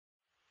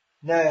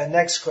Now,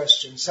 next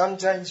question.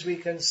 Sometimes we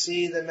can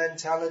see the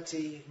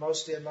mentality,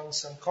 mostly among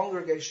some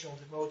congregational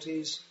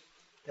devotees,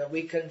 that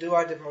we can do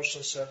our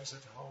devotional service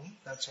at home.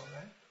 That's all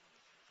right.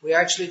 We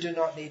actually do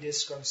not need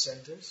ISKCON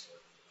centers.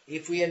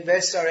 If we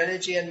invest our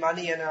energy and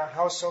money in our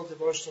household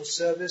devotional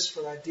service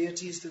for our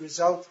deities, the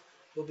result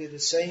will be the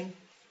same.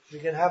 We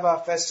can have our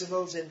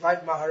festivals,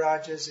 invite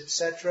Maharajas,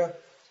 etc.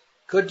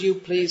 Could you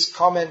please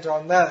comment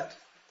on that?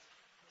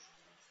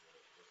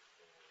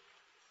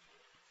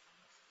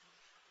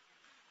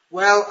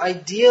 Well,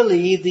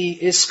 ideally, the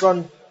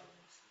ISKCON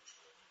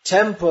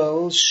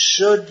temple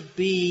should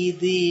be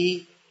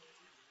the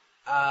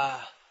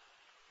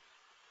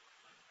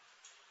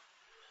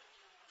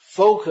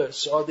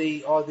focus or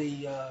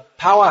the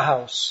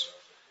powerhouse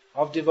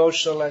of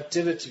devotional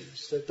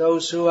activities. That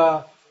those who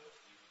are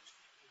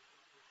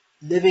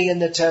living in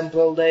the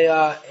temple, they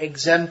are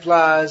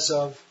exemplars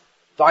of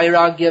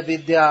Vairagya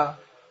Vidya.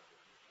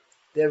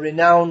 They're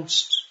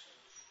renounced,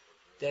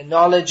 they're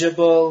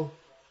knowledgeable,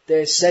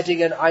 they're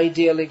setting an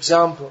ideal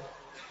example.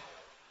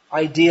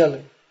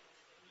 Ideally.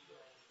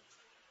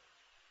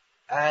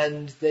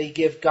 And they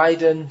give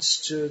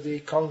guidance to the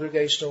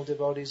congregational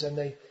devotees, and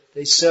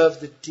they serve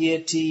the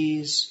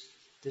deities,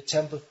 the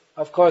temple.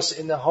 Of course,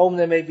 in the home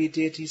there may be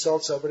deities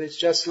also, but it's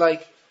just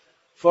like,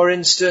 for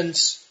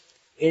instance,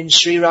 in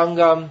Sri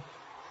Rangam,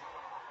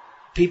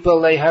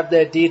 people, they have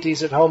their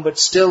deities at home, but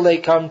still they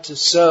come to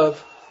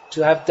serve,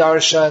 to have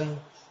darshan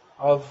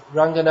of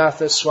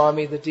Ranganatha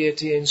Swami, the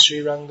deity in Sri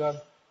Rangam.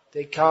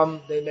 They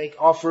come, they make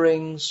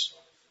offerings.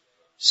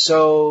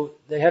 So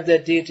they have their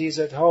deities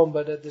at home,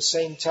 but at the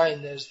same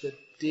time there's the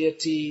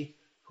deity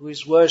who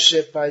is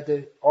worshipped by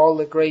all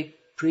the great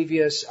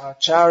previous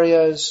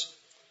acharyas,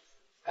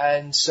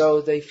 and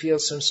so they feel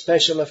some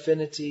special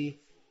affinity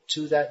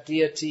to that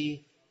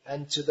deity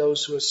and to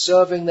those who are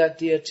serving that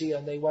deity,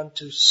 and they want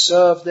to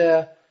serve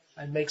there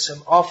and make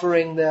some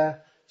offering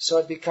there. So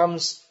it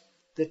becomes,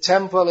 the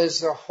temple is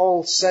the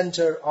whole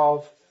center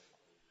of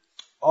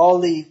all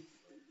the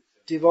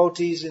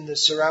devotees in the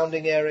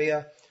surrounding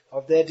area,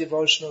 of their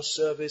devotional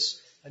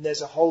service, and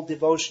there's a whole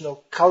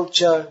devotional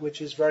culture which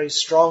is very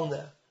strong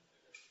there.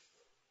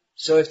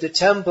 So if the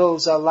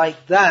temples are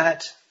like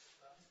that,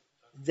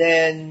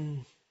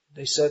 then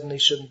they certainly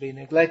shouldn't be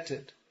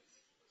neglected.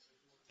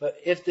 But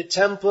if the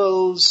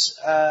temples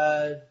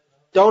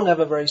don't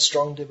have a very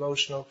strong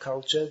devotional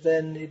culture,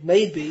 then it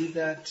may be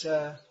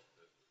that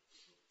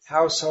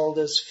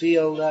householders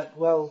feel that,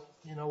 well,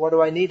 what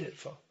do I need it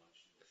for?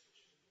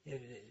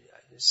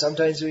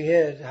 Sometimes we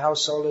hear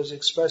householders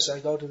express,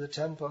 I go to the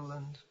temple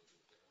and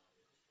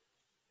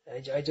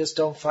I just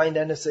don't find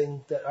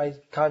anything that I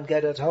can't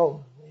get at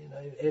home.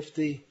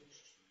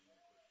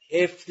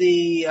 If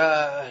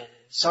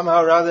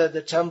somehow or other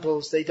the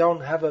temples, they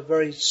don't have a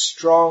very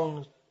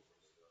strong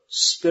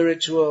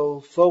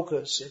spiritual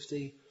focus,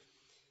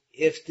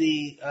 if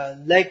the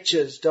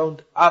lectures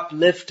don't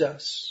uplift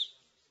us,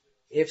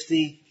 if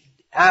the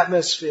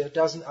atmosphere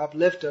doesn't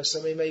uplift us,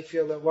 then we may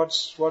feel that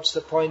what's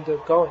the point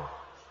of going?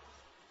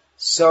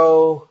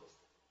 So,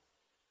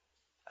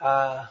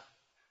 the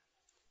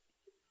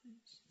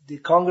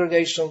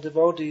congregational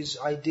devotees,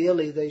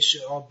 ideally they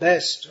should, or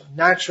best,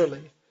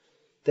 naturally,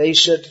 they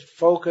should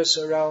focus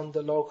around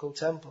the local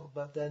temple.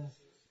 But then,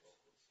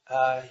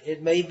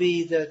 it may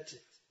be that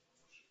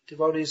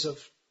devotees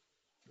have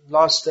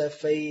lost their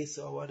faith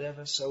or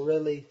whatever. So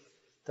really,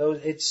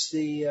 it's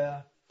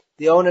the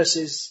onus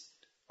is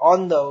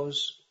on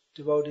those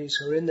devotees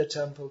who are in the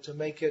temple to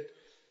make it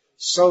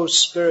so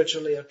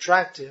spiritually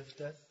attractive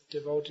that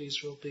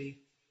devotees will be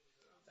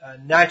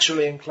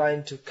naturally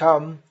inclined to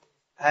come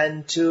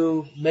and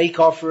to make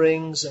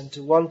offerings and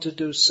to want to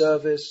do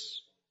service.